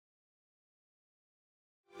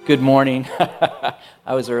Good morning.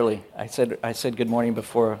 I was early. I said good morning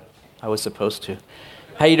before I was supposed to.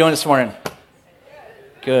 How you doing this morning?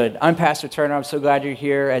 Good. I'm Pastor Turner. I'm so glad you're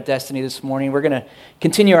here at Destiny this morning. We're going to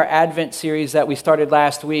continue our Advent series that we started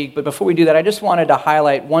last week. But before we do that, I just wanted to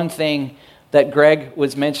highlight one thing that Greg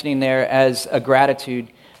was mentioning there as a gratitude.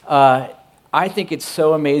 I think it's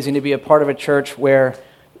so amazing to be a part of a church where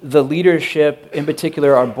the leadership, in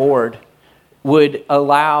particular our board, would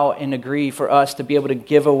allow and agree for us to be able to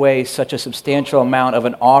give away such a substantial amount of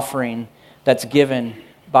an offering that's given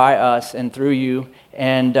by us and through you,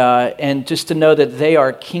 and just to know that they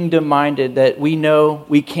are kingdom-minded, that we know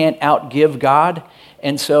we can't outgive God,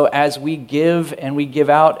 and so as we give and we give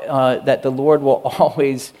out, that the Lord will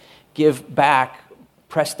always give back,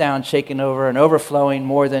 pressed down, shaken over, and overflowing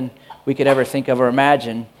more than we could ever think of or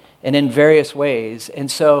imagine, and in various ways.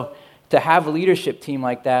 And so to have a leadership team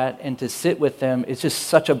like that and to sit with them is just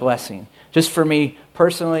such a blessing. Just for me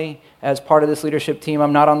personally, as part of this leadership team,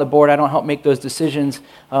 I'm not on the board, I don't help make those decisions,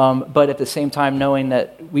 but at the same time knowing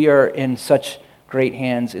that we are in such great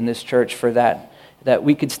hands in this church for that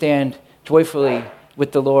we could stand joyfully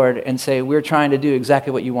with the Lord and say, we're trying to do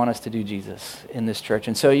exactly what you want us to do, Jesus, in this church.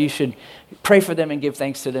 And so you should pray for them and give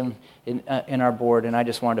thanks to them in our board, and I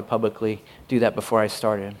just wanted to publicly do that before I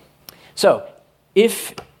started. So,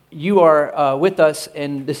 if you are with us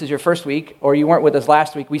and this is your first week, or you weren't with us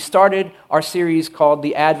last week, we started our series called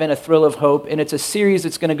The Advent, A Thrill of Hope, and it's a series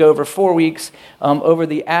that's going to go over 4 weeks over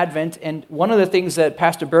the Advent. And one of the things that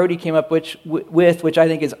Pastor Brody came up with, which I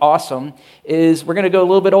think is awesome, is we're going to go a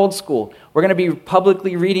little bit old school. We're going to be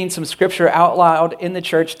publicly reading some scripture out loud in the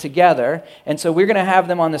church together, and so we're going to have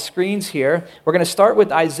them on the screens here. We're going to start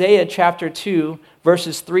with Isaiah chapter 2,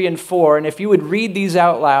 verses 3 and 4, and if you would read these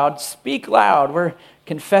out loud, speak loud. We're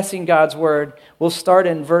confessing God's word. We'll start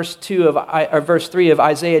in verse 3 of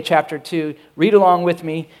Isaiah chapter 2. Read along with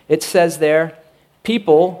me. It says there,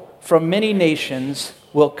 "People from many nations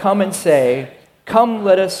will come and say, 'Come,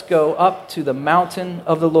 let us go up to the mountain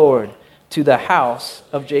of the Lord, to the house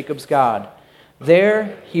of Jacob's God.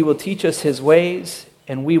 There he will teach us his ways,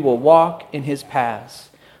 and we will walk in his paths.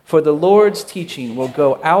 For the Lord's teaching will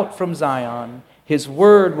go out from Zion, his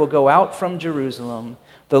word will go out from Jerusalem.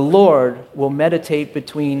 The Lord will meditate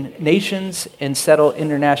between nations and settle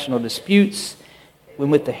international disputes. When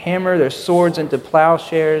with the hammer their swords into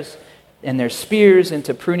plowshares and their spears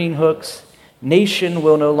into pruning hooks, nation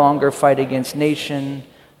will no longer fight against nation,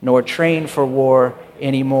 nor train for war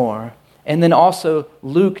anymore." And then also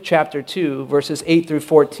Luke chapter 2, verses 8 through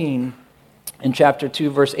 14. In chapter 2,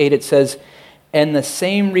 verse 8, it says, "In the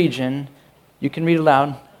same region," you can read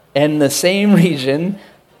aloud, "in the same region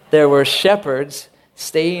there were shepherds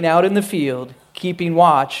staying out in the field, keeping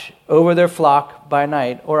watch over their flock by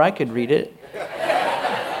night." Or I could read it.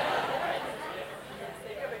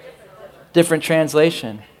 Different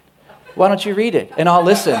translation. Why don't you read it? And I'll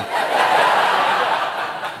listen.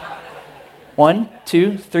 1,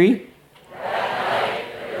 2, 3.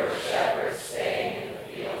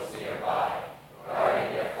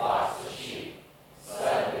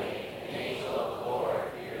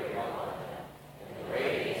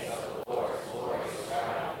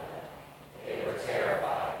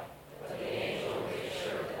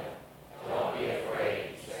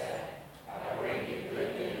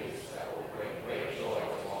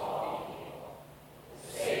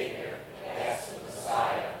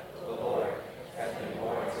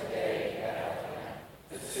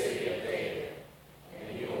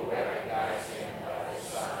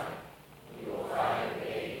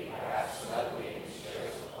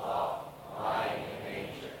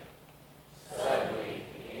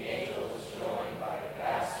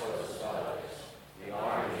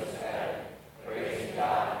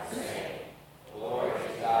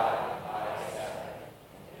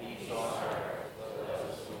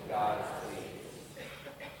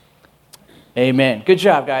 Amen. Good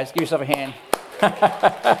job, guys. Give yourself a hand.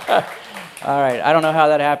 All right. I don't know how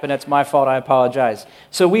that happened. That's my fault. I apologize.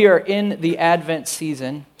 So we are in the Advent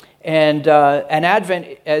season. And an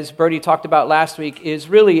Advent, as Bertie talked about last week, is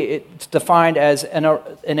really it's defined as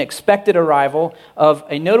an expected arrival of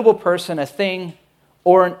a notable person, a thing,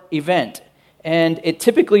 or an event. And it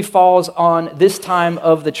typically falls on this time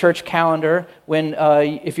of the church calendar when,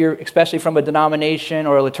 if you're especially from a denomination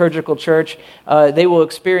or a liturgical church, they will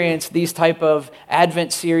experience these type of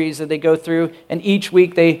Advent series that they go through. And each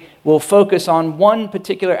week they will focus on one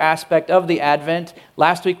particular aspect of the Advent.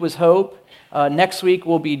 Last week was hope. Next week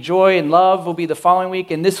will be joy and love will be the following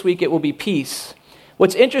week. And this week it will be peace.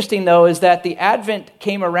 What's interesting, though, is that the Advent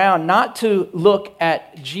came around not to look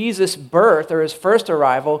at Jesus' birth or his first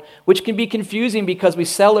arrival, which can be confusing because we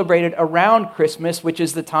celebrate it around Christmas, which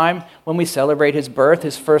is the time when we celebrate his birth,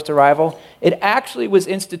 his first arrival. It actually was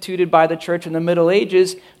instituted by the church in the Middle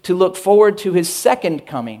Ages to look forward to his second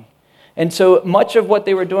coming. And so much of what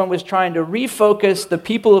they were doing was trying to refocus the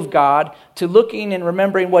people of God to looking and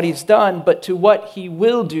remembering what he's done, but to what he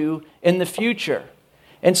will do in the future.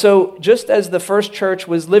 And so just as the first church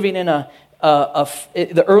was living in the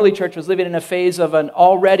early church was living in a phase of an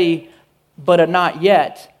already but a not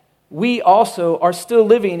yet, we also are still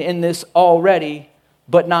living in this already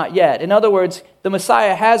but not yet. In other words, the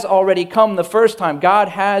Messiah has already come the first time. God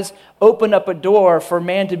has opened up a door for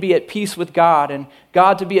man to be at peace with God and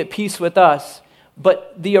God to be at peace with us.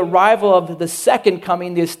 But the arrival of the second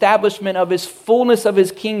coming, the establishment of his fullness of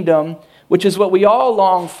his kingdom, which is what we all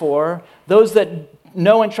long for, those that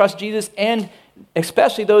know and trust Jesus, and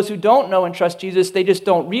especially those who don't know and trust Jesus, they just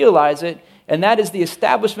don't realize it. And that is the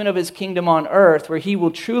establishment of his kingdom on earth, where he will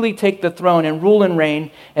truly take the throne and rule and reign,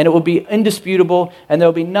 and it will be indisputable, and there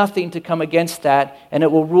will be nothing to come against that, and it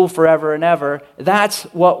will rule forever and ever. That's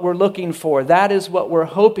what we're looking for. That is what we're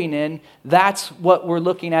hoping in. That's what we're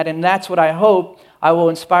looking at, and that's what I hope I will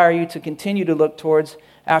inspire you to continue to look towards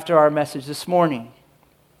after our message this morning.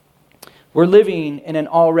 We're living in an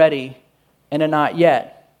already and a not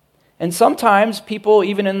yet. And sometimes people,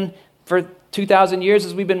 even for 2,000 years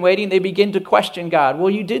as we've been waiting, they begin to question God. Well,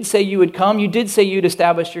 you did say you would come. You did say you'd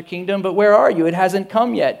establish your kingdom, but where are you? It hasn't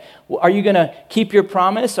come yet. Are you going to keep your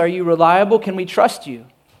promise? Are you reliable? Can we trust you?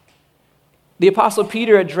 The Apostle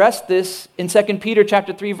Peter addressed this in 2 Peter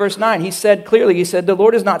chapter 3, verse 9. He said clearly, the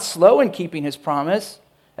Lord is not slow in keeping his promise,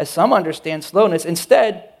 as some understand slowness.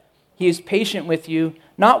 Instead, he is patient with you,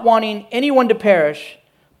 not wanting anyone to perish,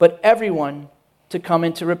 but everyone to come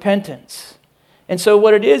into repentance. And so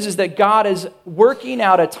what it is that God is working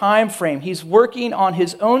out a time frame. He's working on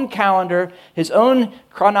his own calendar, his own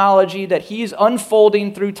chronology that he's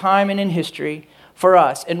unfolding through time and in history for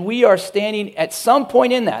us. And we are standing at some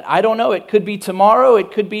point in that. I don't know. It could be tomorrow.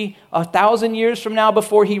 It could be 1,000 years from now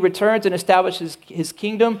before he returns and establishes his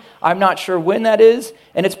kingdom. I'm not sure when that is,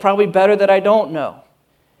 and it's probably better that I don't know.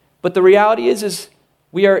 But the reality is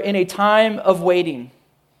we are in a time of waiting.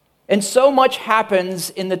 And so much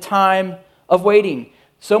happens in the time of waiting.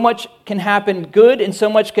 So much can happen good and so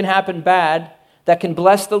much can happen bad that can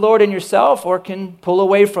bless the Lord and yourself or can pull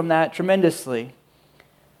away from that tremendously.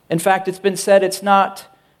 In fact, it's been said it's not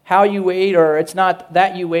how you wait or it's not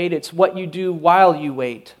that you wait, it's what you do while you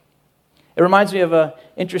wait. It reminds me of an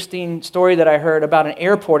interesting story that I heard about an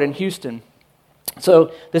airport in Houston.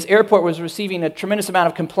 So this airport was receiving a tremendous amount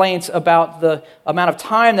of complaints about the amount of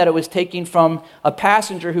time that it was taking from a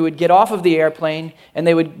passenger who would get off of the airplane and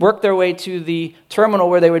they would work their way to the terminal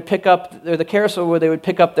where they would pick up, or the carousel where they would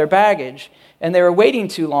pick up their baggage. And they were waiting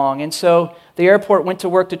too long. And so the airport went to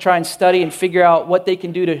work to try and study and figure out what they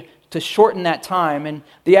can do to shorten that time. And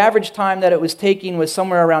the average time that it was taking was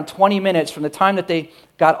somewhere around 20 minutes from the time that they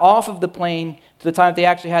got off of the plane to the time that they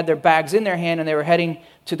actually had their bags in their hand and they were heading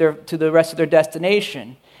to the rest of their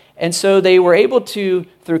destination. And so they were able to,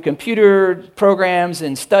 through computer programs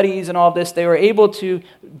and studies and all this, they were able to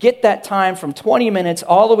get that time from 20 minutes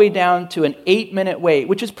all the way down to an 8-minute wait,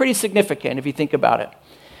 which is pretty significant if you think about it.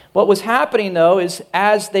 What was happening, though, is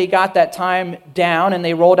as they got that time down and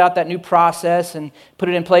they rolled out that new process and put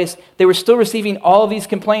it in place, they were still receiving all of these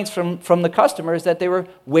complaints from the customers that they were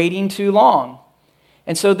waiting too long.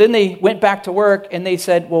 And so then they went back to work and they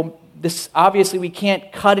said, well, this obviously we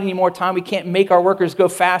can't cut any more time. We can't make our workers go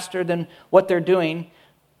faster than what they're doing.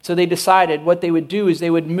 So they decided what they would do is they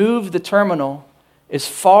would move the terminal as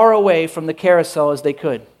far away from the carousel as they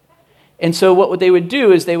could. And so what they would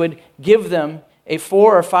do is they would give them a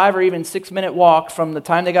 4 or 5 or even 6-minute walk from the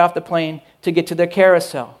time they got off the plane to get to their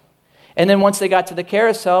carousel. And then once they got to the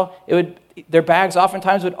carousel, their bags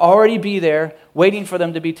oftentimes would already be there waiting for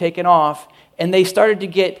them to be taken off. And they started to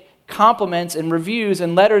get compliments and reviews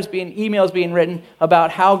and emails being written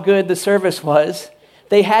about how good the service was.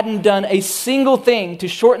 They hadn't done a single thing to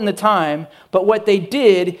shorten the time, but what they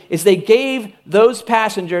did is they gave those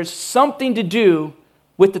passengers something to do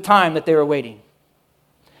with the time that they were waiting.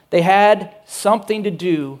 They had something to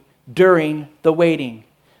do during the waiting.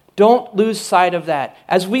 Don't lose sight of that.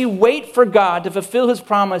 As we wait for God to fulfill his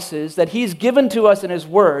promises that he's given to us in his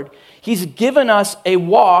word, he's given us a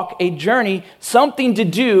walk, a journey, something to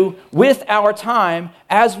do with our time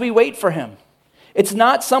as we wait for him. It's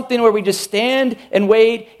not something where we just stand and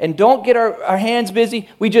wait and don't get our hands busy.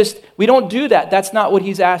 We don't do that. That's not what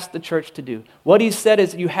he's asked the church to do. What he said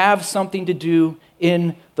is you have something to do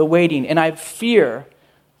in the waiting. And I fear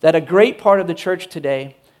that a great part of the church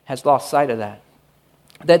today has lost sight of that.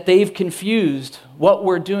 That they've confused what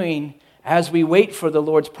we're doing as we wait for the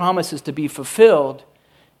Lord's promises to be fulfilled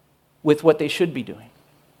with what they should be doing.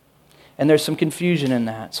 And there's some confusion in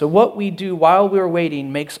that. So what we do while we're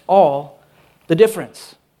waiting makes all the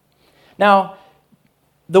difference. Now,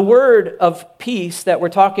 the word of peace that we're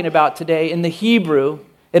talking about today in the Hebrew,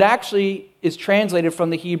 it actually is translated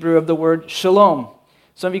from the Hebrew of the word shalom.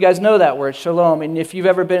 Some of you guys know that word, shalom. And if you've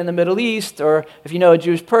ever been in the Middle East, or if you know a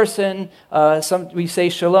Jewish person, we say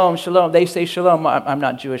shalom, shalom. They say shalom. I'm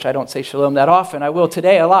not Jewish. I don't say shalom that often. I will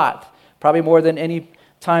today a lot, probably more than any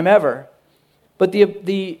time ever. But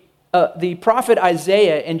the prophet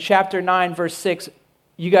Isaiah in chapter 9, verse 6,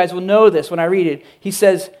 you guys will know this when I read it. He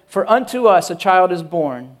says, "For unto us a child is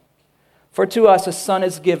born, for to us a son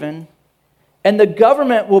is given, and the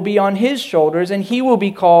government will be on his shoulders, and he will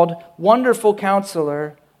be called Wonderful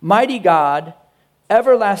Counselor, Mighty God,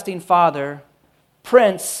 Everlasting Father,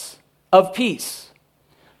 Prince of Peace."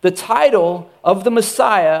 The title of the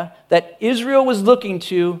Messiah that Israel was looking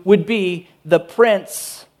to would be the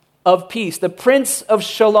Prince of Peace, the Prince of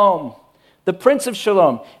Shalom, the Prince of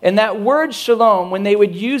Shalom. And that word shalom, when they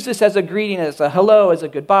would use this as a greeting, as a hello, as a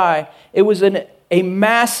goodbye, it was a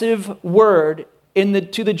massive word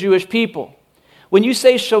to the Jewish people. When you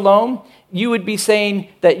say shalom, you would be saying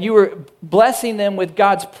that you were blessing them with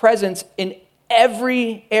God's presence in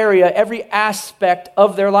every area, every aspect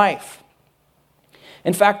of their life.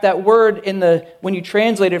 In fact, that word when you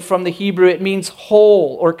translate it from the Hebrew, it means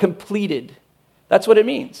whole or completed. That's what it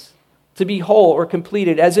means, to be whole or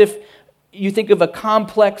completed, as if you think of a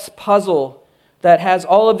complex puzzle that has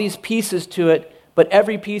all of these pieces to it, but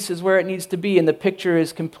every piece is where it needs to be and the picture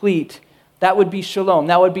is complete. That would be shalom.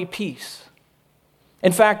 That would be peace.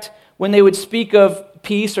 In fact, when they would speak of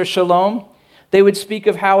peace or shalom, they would speak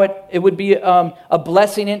of how it would be a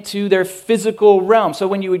blessing into their physical realm. So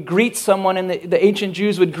when you would greet someone, and the ancient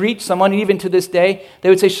Jews would greet someone, even to this day, they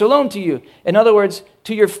would say shalom to you. In other words,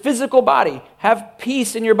 to your physical body. Have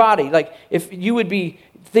peace in your body. Like if you would be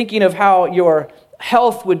thinking of how your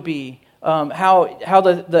health would be, how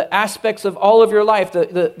the aspects of all of your life,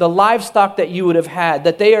 the livestock that you would have had,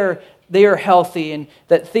 that they are healthy and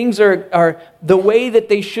that things are the way that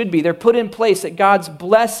they should be. They're put in place, that God's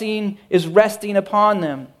blessing is resting upon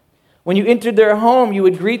them. When you entered their home, you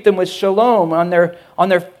would greet them with shalom on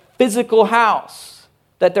their physical house,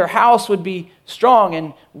 that their house would be strong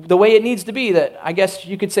and the way it needs to be, that I guess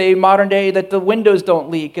you could say modern day that the windows don't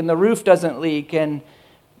leak and the roof doesn't leak and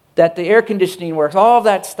that the air conditioning works, all of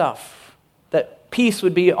that stuff, that peace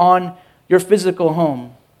would be on your physical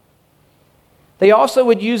home. They also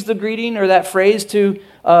would use the greeting or that phrase to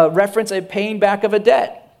reference a paying back of a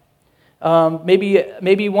debt.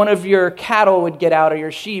 Maybe one of your cattle would get out, or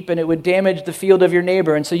your sheep, and it would damage the field of your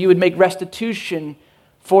neighbor, and so you would make restitution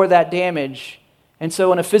for that damage. And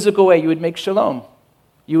so in a physical way, you would make shalom.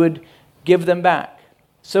 You would give them back.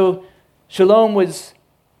 So shalom was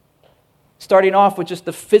starting off with just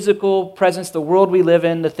the physical presence, the world we live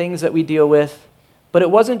in, the things that we deal with. But it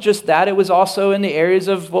wasn't just that, it was also in the areas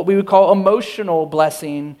of what we would call emotional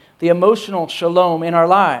blessing, the emotional shalom in our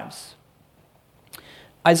lives.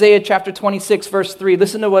 Isaiah chapter 26, verse 3,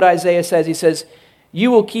 listen to what Isaiah says. He says, "You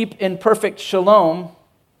will keep in perfect shalom,"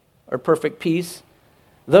 or perfect peace,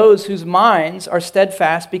 "those whose minds are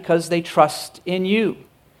steadfast because they trust in you."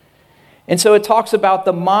 And so it talks about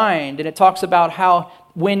the mind, and it talks about how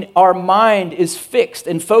when our mind is fixed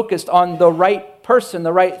and focused on the right person,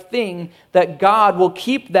 the right thing, that God will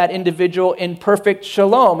keep that individual in perfect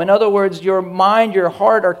shalom. In other words, your mind, your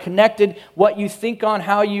heart are connected. What you think on,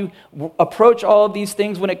 how you approach all of these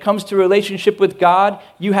things when it comes to relationship with God,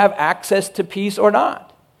 you have access to peace or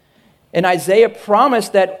not. And Isaiah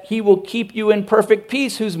promised that he will keep you in perfect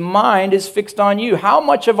peace whose mind is fixed on you. How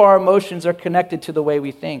much of our emotions are connected to the way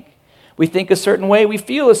we think? We think a certain way, we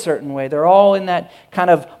feel a certain way. They're all in that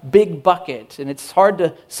kind of big bucket, and it's hard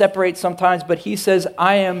to separate sometimes, but he says,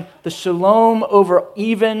 I am the shalom over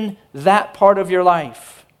even that part of your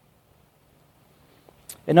life.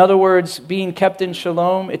 In other words, being kept in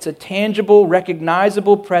shalom, it's a tangible,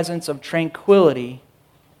 recognizable presence of tranquility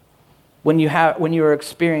when you are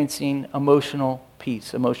experiencing emotional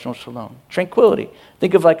peace, emotional shalom. Tranquility.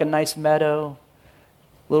 Think of like a nice meadow,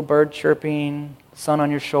 little bird chirping, sun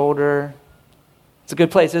on your shoulder. It's a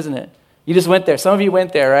good place, isn't it? You just went there. Some of you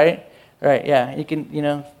went there, right? Right, yeah. You can,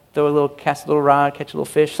 cast a little rod, catch a little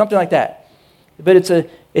fish, something like that. But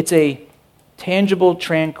it's a tangible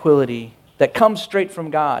tranquility that comes straight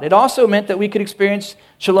from God. It also meant that we could experience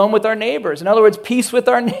shalom with our neighbors. In other words, peace with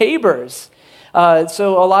our neighbors.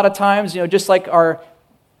 So a lot of times, just like our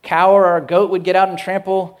cow or a goat would get out and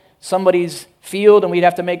trample somebody's field and we'd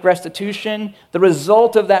have to make restitution, the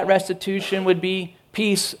result of that restitution would be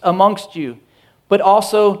peace amongst you. But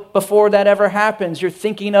also, before that ever happens, you're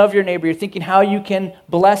thinking of your neighbor. You're thinking how you can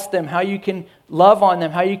bless them, how you can love on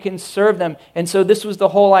them, how you can serve them. And so this was the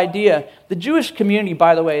whole idea. The Jewish community,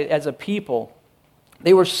 by the way, as a people,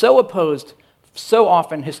 they were so opposed so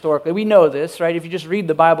often historically. We know this, right? If you just read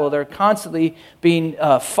the Bible, they're constantly being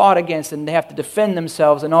fought against and they have to defend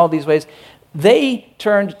themselves in all these ways. They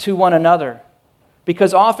turned to one another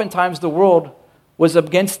because oftentimes the world was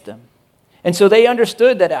against them. And so they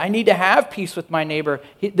understood that I need to have peace with my neighbor.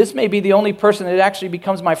 This may be the only person that actually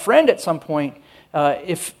becomes my friend at some point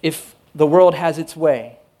if the world has its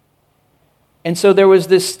way. And so there was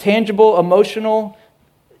this tangible, emotional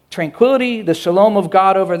tranquility, the shalom of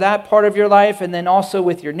God over that part of your life, and then also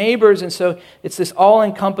with your neighbors. And so it's this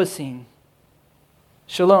all-encompassing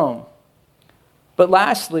shalom. But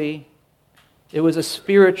lastly, it was a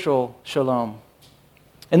spiritual shalom.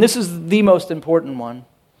 And this is the most important one.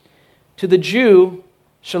 To the Jew,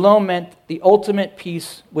 shalom meant the ultimate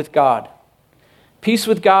peace with God. Peace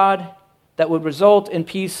with God that would result in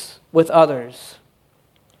peace with others.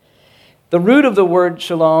 The root of the word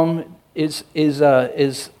shalom is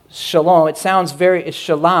shalom. It's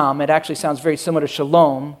shalom. It actually sounds very similar to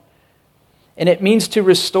shalom. And it means to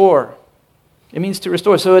restore. It means to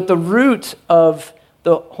restore. So at the root of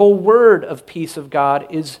the whole word of peace of God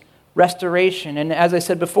is restoration. And as I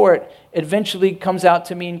said before, it eventually comes out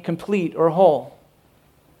to mean complete or whole.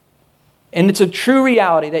 And it's a true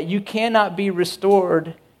reality that you cannot be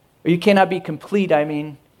restored, or you cannot be complete,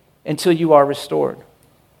 until you are restored.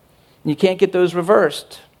 You can't get those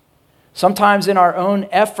reversed. Sometimes in our own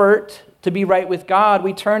effort to be right with God,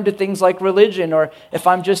 we turn to things like religion, or if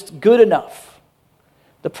I'm just good enough.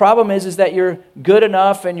 The problem is that you're good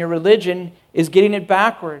enough and your religion is getting it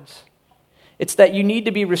backwards. It's that you need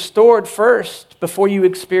to be restored first before you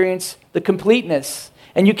experience the completeness.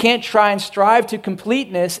 And you can't try and strive to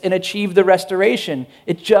completeness and achieve the restoration.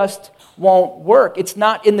 It just won't work. It's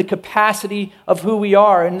not in the capacity of who we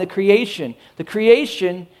are in the creation. The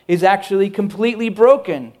creation is actually completely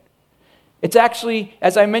broken. It's actually,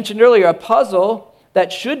 as I mentioned earlier, a puzzle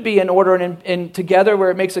that should be in order and together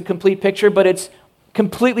where it makes a complete picture, but it's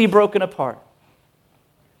completely broken apart.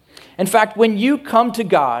 In fact, when you come to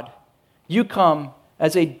God, you come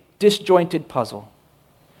as a disjointed puzzle.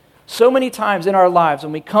 So many times in our lives,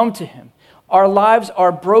 when we come to Him, our lives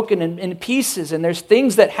are broken in pieces, and there's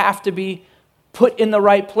things that have to be put in the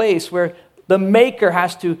right place where the Maker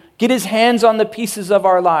has to get His hands on the pieces of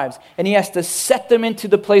our lives, and He has to set them into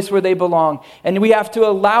the place where they belong. And we have to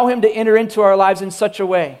allow Him to enter into our lives in such a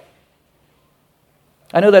way.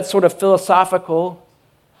 I know that's sort of philosophical,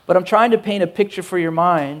 but I'm trying to paint a picture for your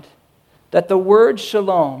mind that the word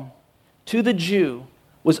shalom to the Jew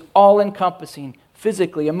was all-encompassing,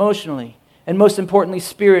 physically, emotionally, and most importantly,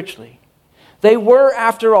 spiritually. They were,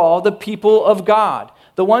 after all, the people of God,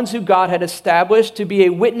 the ones who God had established to be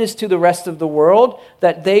a witness to the rest of the world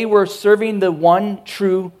that they were serving the one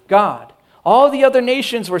true God. All the other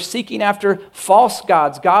nations were seeking after false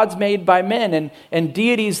gods, gods made by men, and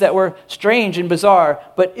deities that were strange and bizarre.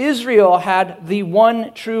 But Israel had the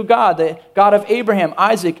one true God, the God of Abraham,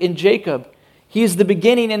 Isaac, and Jacob. He is the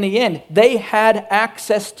beginning and the end. They had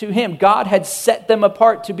access to Him. God had set them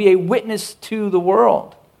apart to be a witness to the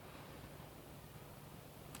world.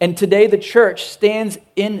 And today the church stands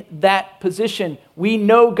in that position. We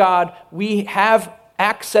know God. We have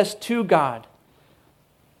access to God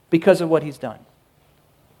because of what He's done.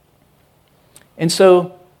 And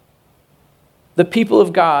so the people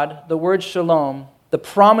of God, the word shalom, the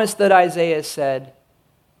promise that Isaiah said,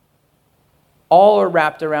 all are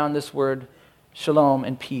wrapped around this word shalom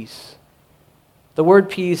and peace. The word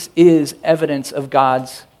peace is evidence of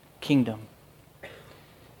God's kingdom.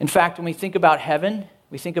 In fact, when we think about heaven,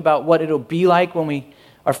 we think about what it'll be like when we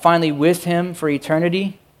are finally with Him for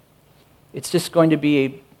eternity. It's just going to be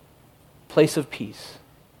a place of peace.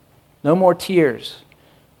 No more tears,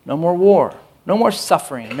 no more war, no more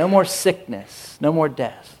suffering, no more sickness, no more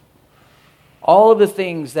death. All of the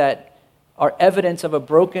things that are evidence of a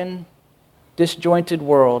broken, disjointed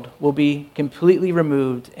world will be completely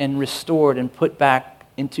removed and restored and put back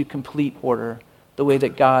into complete order the way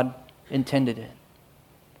that God intended it.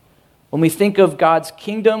 When we think of God's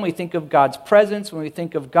kingdom, we think of God's presence. When we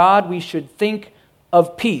think of God, we should think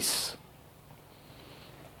of peace.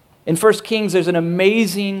 In 1 Kings, there's an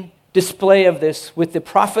amazing display of this with the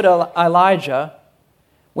prophet Elijah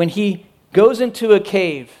when he goes into a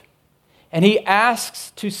cave and he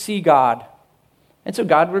asks to see God. And so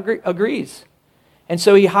God agrees. And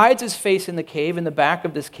so he hides his face in the cave, in the back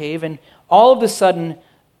of this cave, and all of a sudden,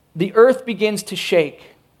 the earth begins to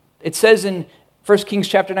shake. It says in 1 Kings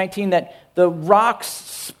chapter 19 that the rocks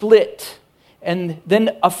split, and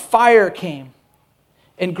then a fire came,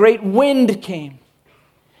 and great wind came.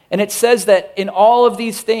 And it says that in all of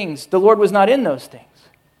these things, the Lord was not in those things.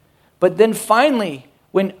 But then finally,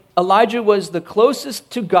 when Elijah was the closest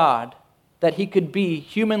to God that he could be,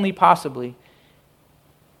 humanly possibly,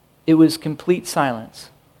 it was complete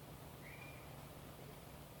silence.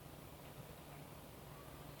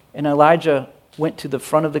 And Elijah went to the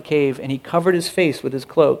front of the cave and he covered his face with his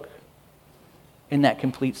cloak in that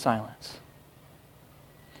complete silence.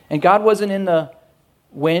 And God wasn't in the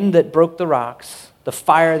wind that broke the rocks, the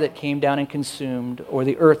fire that came down and consumed, or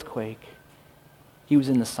the earthquake. He was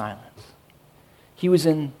in the silence. He was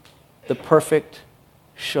in the perfect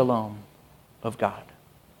shalom of God.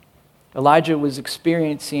 Elijah was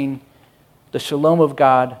experiencing the shalom of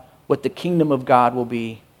God, what the kingdom of God will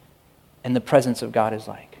be, and the presence of God is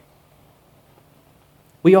like.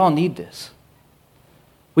 We all need this.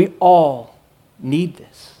 We all need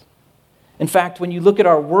this. In fact, when you look at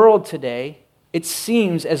our world today, it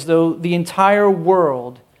seems as though the entire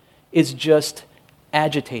world is just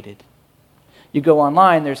agitated. You go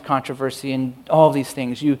online, there's controversy and all of these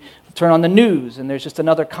things. You turn on the news, and there's just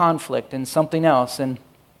another conflict and something else. And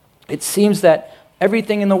it seems that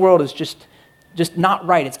everything in the world is just not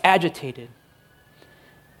right. It's agitated.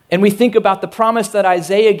 And we think about the promise that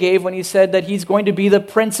Isaiah gave when he said that he's going to be the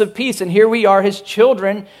Prince of Peace. And here we are, his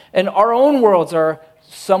children, and our own worlds are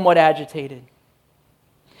somewhat agitated.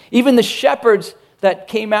 Even the shepherds that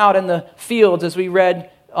came out in the fields, as we read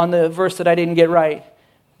on the verse that I didn't get right,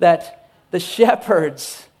 that the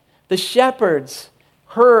shepherds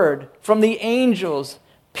heard from the angels,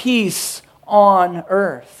 peace on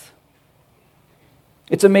earth.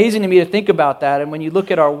 It's amazing to me to think about that. And when you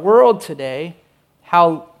look at our world today,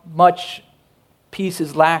 how much peace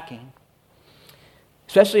is lacking,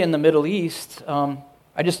 especially in the Middle East.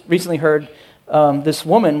 I just recently heard this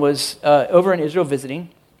woman was over in Israel visiting,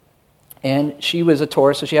 and she was a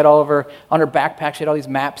tourist, so she had all of her, on her backpack, she had all these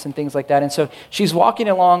maps and things like that. And so she's walking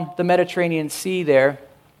along the Mediterranean Sea there,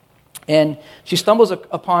 and she stumbles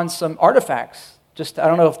upon some artifacts. I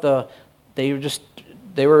don't know if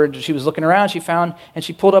she was looking around, and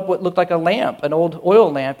she pulled up what looked like a lamp, an old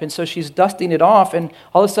oil lamp, and so she's dusting it off, and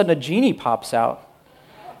all of a sudden a genie pops out.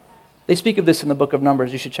 They speak of this in the book of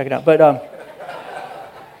Numbers, you should check it out. But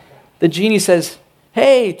the genie says,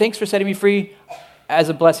 "Hey, thanks for setting me free. As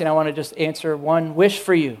a blessing, I want to just answer one wish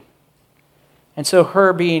for you." And so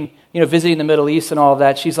her being, visiting the Middle East and all of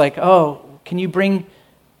that, she's like, "Oh, can you bring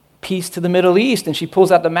peace to the Middle East?" And she pulls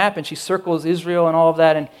out the map and she circles Israel and all of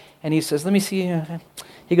that, and he says, "Let me see."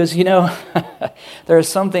 He goes, "There are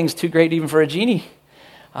some things too great even for a genie.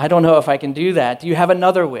 I don't know if I can do that. Do you have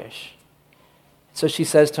another wish?" So she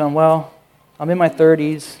says to him, "Well, I'm in my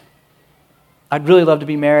 30s. I'd really love to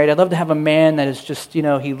be married. I'd love to have a man that is just,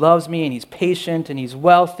 he loves me and he's patient and he's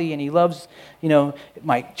wealthy and he loves,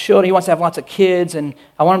 my children. He wants to have lots of kids and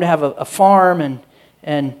I want him to have a farm."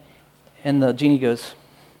 And the genie goes,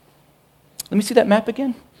 "Let me see that map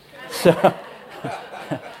again." So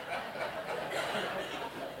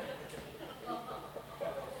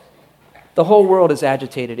the whole world is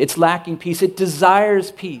agitated. It's lacking peace. It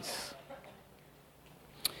desires peace.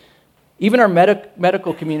 Even our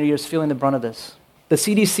medical community is feeling the brunt of this. The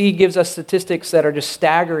CDC gives us statistics that are just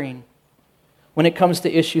staggering when it comes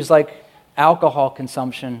to issues like alcohol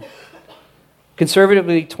consumption.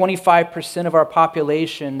 Conservatively, 25% of our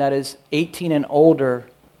population that is 18 and older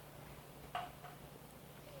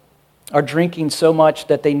are drinking so much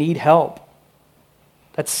that they need help.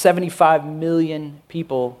 That's 75 million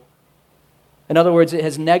people. In other words, it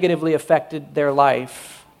has negatively affected their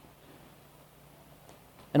life.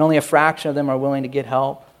 And only a fraction of them are willing to get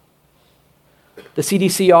help. The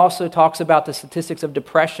CDC also talks about the statistics of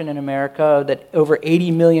depression in America, that over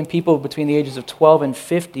 80 million people between the ages of 12 and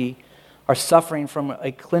 50 are suffering from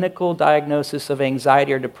a clinical diagnosis of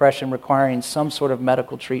anxiety or depression requiring some sort of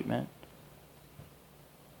medical treatment.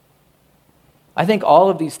 I think all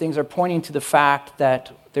of these things are pointing to the fact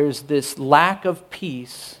that there's this lack of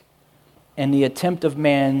peace and the attempt of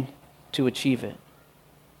man to achieve it.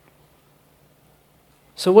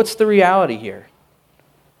 So what's the reality here?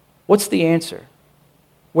 What's the answer?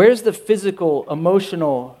 Where's the physical,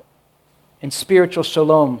 emotional, and spiritual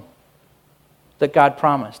shalom that God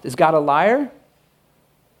promised? Is God a liar?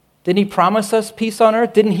 Didn't he promise us peace on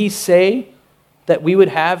earth? Didn't he say that we would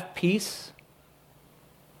have peace?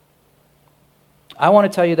 I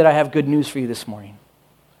want to tell you that I have good news for you this morning,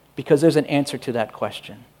 because there's an answer to that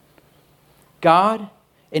question. God,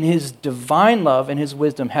 in his divine love and his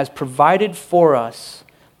wisdom, has provided for us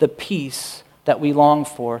the peace that we long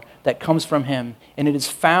for that comes from him. And it is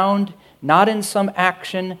found not in some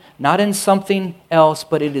action, not in something else,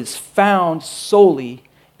 but it is found solely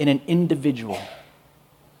in an individual.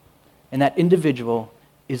 And that individual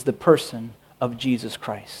is the person of Jesus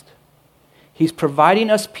Christ. He's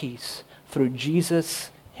providing us peace through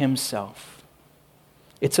Jesus himself.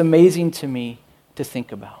 It's amazing to me to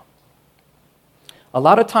think about. A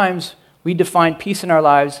lot of times we define peace in our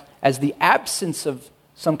lives as the absence of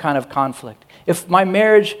some kind of conflict. If my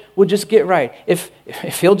marriage will just get right, if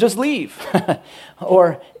he'll just leave,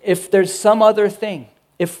 or if there's some other thing,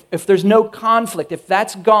 if there's no conflict, if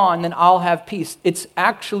that's gone, then I'll have peace. It's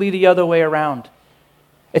actually the other way around.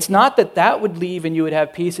 It's not that would leave and you would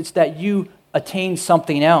have peace, it's that you attain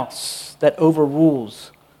something else that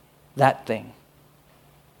overrules that thing.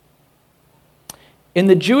 In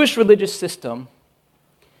the Jewish religious system,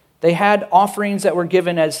 they had offerings that were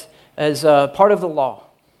given as part of the law.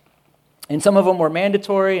 And some of them were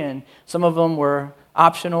mandatory, and some of them were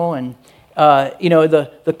optional. And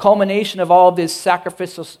the culmination of all of this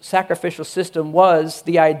sacrificial system was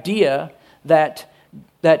the idea that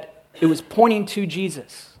it was pointing to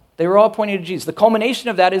Jesus. They were all pointing to Jesus. The culmination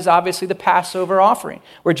of that is obviously the Passover offering,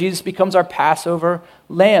 where Jesus becomes our Passover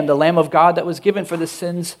lamb, the Lamb of God that was given for the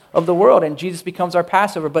sins of the world, and Jesus becomes our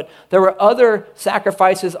Passover. But there were other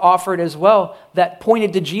sacrifices offered as well that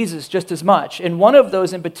pointed to Jesus just as much. And one of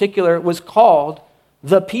those in particular was called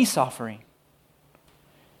the peace offering.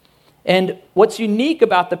 And what's unique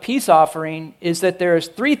about the peace offering is that there's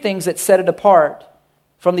three things that set it apart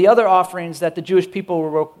from the other offerings that the Jewish people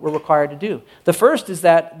were required to do. The first is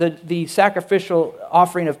that the sacrificial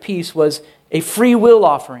offering of peace was a free will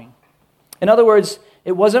offering. In other words,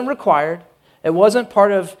 it wasn't required. It wasn't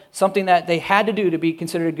part of something that they had to do to be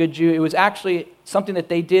considered a good Jew. It was actually something that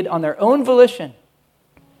they did on their own volition,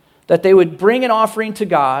 that they would bring an offering to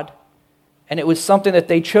God, and it was something that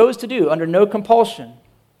they chose to do under no compulsion,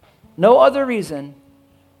 no other reason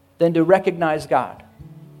than to recognize God.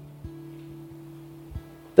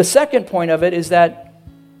 The second point of it is that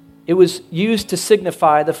it was used to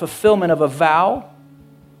signify the fulfillment of a vow,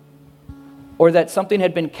 or that something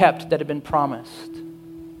had been kept that had been promised.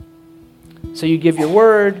 So you give your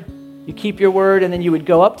word, you keep your word, and then you would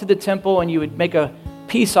go up to the temple and you would make a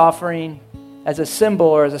peace offering as a symbol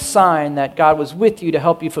or as a sign that God was with you to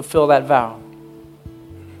help you fulfill that vow.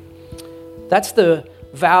 That's the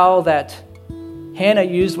vow that Hannah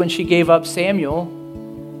used when she gave up Samuel.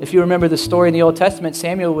 If you remember the story in the Old Testament,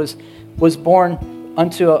 Samuel was born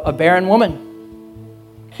unto a barren woman.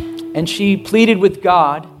 And she pleaded with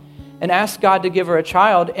God and asked God to give her a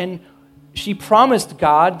child. And she promised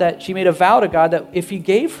God that she made a vow to God that if he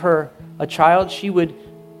gave her a child, she would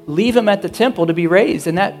leave him at the temple to be raised.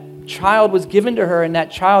 And that child was given to her, and that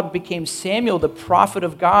child became Samuel, the prophet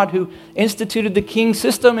of God, who instituted the king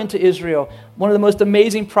system into Israel, one of the most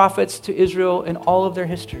amazing prophets to Israel in all of their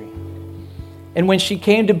history. And when she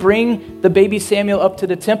came to bring the baby Samuel up to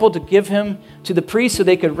the temple to give him to the priest so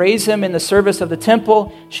they could raise him in the service of the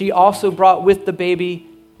temple, she also brought with the baby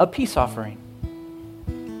a peace offering.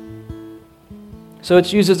 So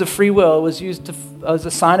it's used as a free will. It was used as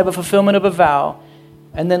a sign of a fulfillment of a vow.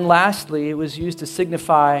 And then lastly, it was used to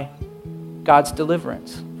signify God's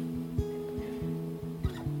deliverance.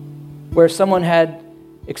 Where someone had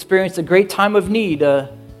experienced a great time of need,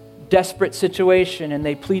 a desperate situation, and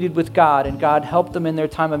they pleaded with God, and God helped them in their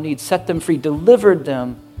time of need, set them free, delivered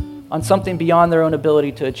them on something beyond their own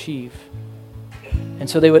ability to achieve. And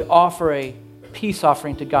so they would offer a peace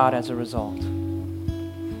offering to God as a result.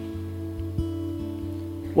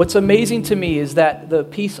 What's amazing to me is that the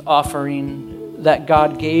peace offering that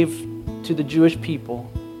God gave to the Jewish people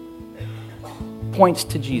points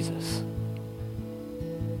to Jesus.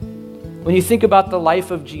 When you think about the life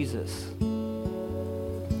of Jesus,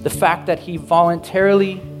 the fact that he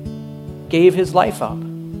voluntarily gave his life up.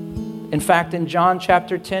 In fact, in John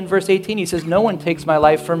chapter 10, verse 18, he says, "No one takes my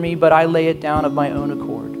life from me, but I lay it down of my own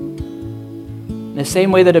accord." In the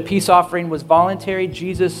same way that a peace offering was voluntary,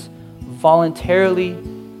 Jesus voluntarily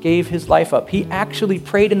gave his life up. He actually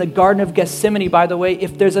prayed in the Garden of Gethsemane, by the way,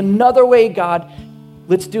 if there's another way, God,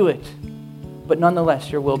 let's do it. But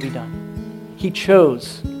nonetheless, your will be done. He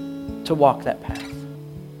chose to walk that path.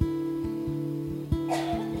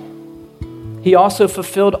 He also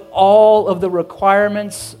fulfilled all of the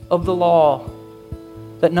requirements of the law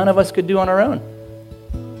that none of us could do on our own.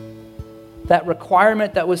 That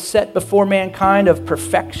requirement that was set before mankind of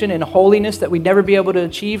perfection and holiness that we'd never be able to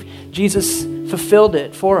achieve, Jesus fulfilled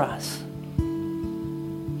it for us.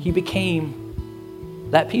 He became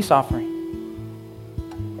that peace offering.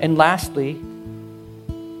 And lastly,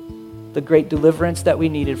 the great deliverance that we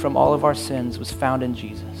needed from all of our sins was found in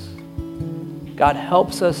Jesus. God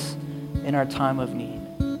helps us in our time of need.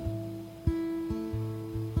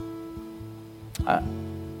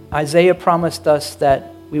 Isaiah promised us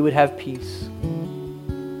that we would have peace.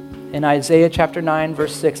 In Isaiah chapter 9,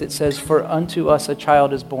 verse 6, it says, "For unto us a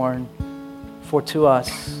child is born, for to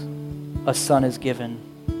us a son is given."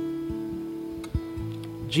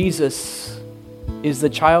 Jesus is the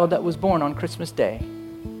child that was born on Christmas Day,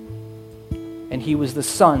 and he was the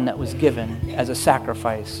son that was given as a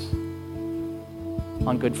sacrifice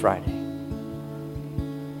on Good Friday.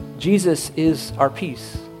 Jesus is our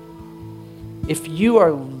peace. If you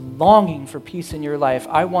are longing for peace in your life,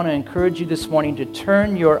 I want to encourage you this morning to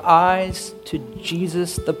turn your eyes to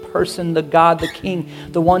Jesus, the person, the God, the King,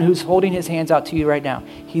 the one who's holding his hands out to you right now.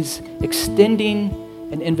 He's extending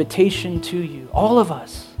an invitation to you, all of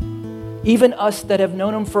us. Even us that have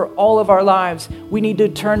known him for all of our lives, we need to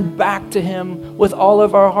turn back to him with all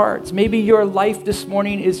of our hearts. Maybe your life this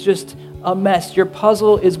morning is just a mess. Your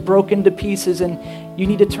puzzle is broken to pieces, and you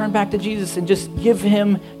need to turn back to Jesus and just give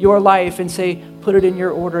him your life and say, put it in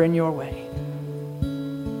your order, in your way.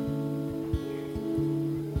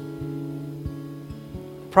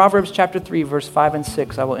 Proverbs chapter 3, verse 5 and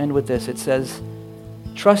 6, I will end with this. It says,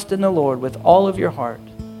 "Trust in the Lord with all of your heart,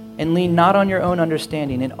 and lean not on your own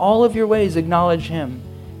understanding. In all of your ways acknowledge him,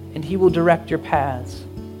 and he will direct your paths."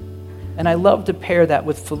 And I love to pair that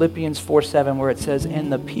with Philippians 4:7, where it says,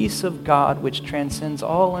 "And the peace of God, which transcends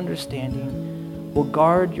all understanding, will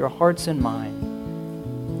guard your hearts and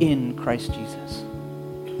mind in Christ Jesus."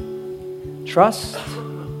 Trust,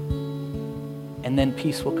 and then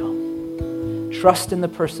peace will come. Trust in the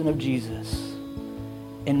person of Jesus,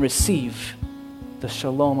 and receive the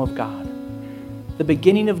shalom of God. The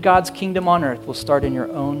beginning of God's kingdom on earth will start in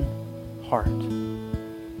your own heart.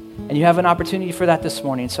 And you have an opportunity for that this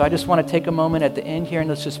morning. So I just want to take a moment at the end here and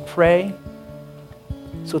let's just pray.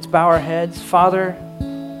 So let's bow our heads. Father,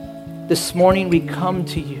 this morning we come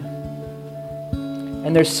to you.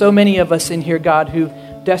 And there's so many of us in here, God, who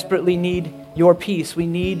desperately need your peace. We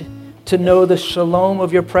need to know the shalom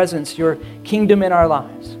of your presence, your kingdom in our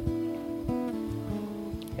lives.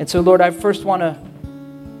 And so, Lord, I first want to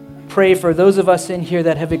pray for those of us in here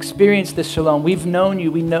that have experienced this shalom. We've known you,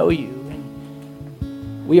 we know you.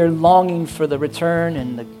 And we are longing for the return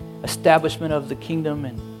and the establishment of the kingdom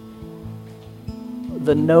and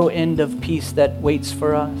the no end of peace that waits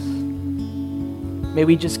for us. May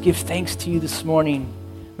we just give thanks to you this morning.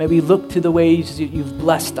 May we look to the ways that you've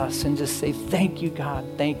blessed us and just say, thank you, God,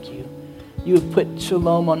 thank you. You have put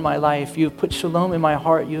shalom on my life. You have put shalom in my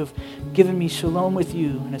heart. You have given me shalom with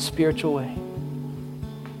you in a spiritual way.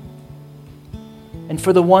 And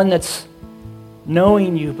for the one that's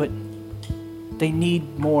knowing you, but they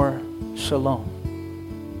need more shalom.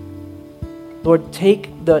 Lord,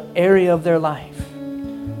 take the area of their life,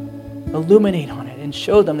 illuminate on it, and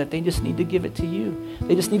show them that they just need to give it to you.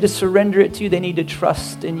 They just need to surrender it to you. They need to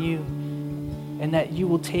trust in you, and that you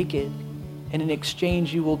will take it, and in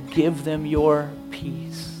exchange you will give them your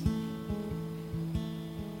peace.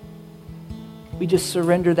 We just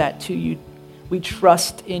surrender that to you. We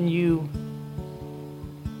trust in you,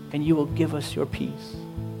 and you will give us your peace.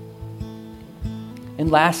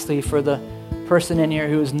 And lastly, for the person in here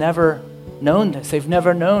who has never known this, they've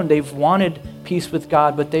never known, they've wanted peace with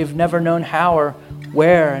God, but they've never known how or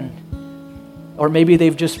where, or maybe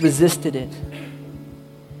they've just resisted it.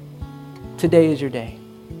 Today is your day.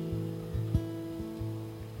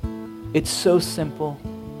 It's so simple.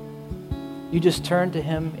 You just turn to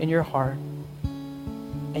him in your heart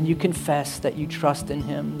and you confess that you trust in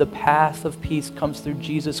him. The path of peace comes through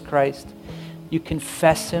Jesus Christ. You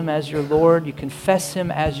confess him as your Lord. You confess him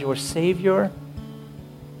as your Savior.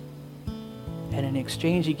 And in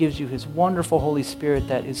exchange, he gives you his wonderful Holy Spirit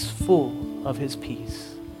that is full of his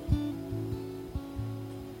peace.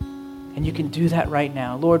 And you can do that right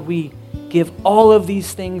now. Lord, we give all of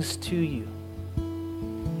these things to you.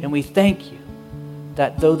 And we thank you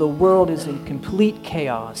that though the world is in complete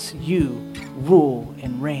chaos, you rule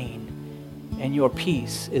and reign, and your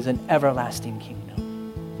peace is an everlasting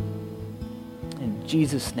kingdom. In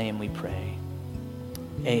Jesus' name we pray.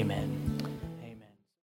 Amen.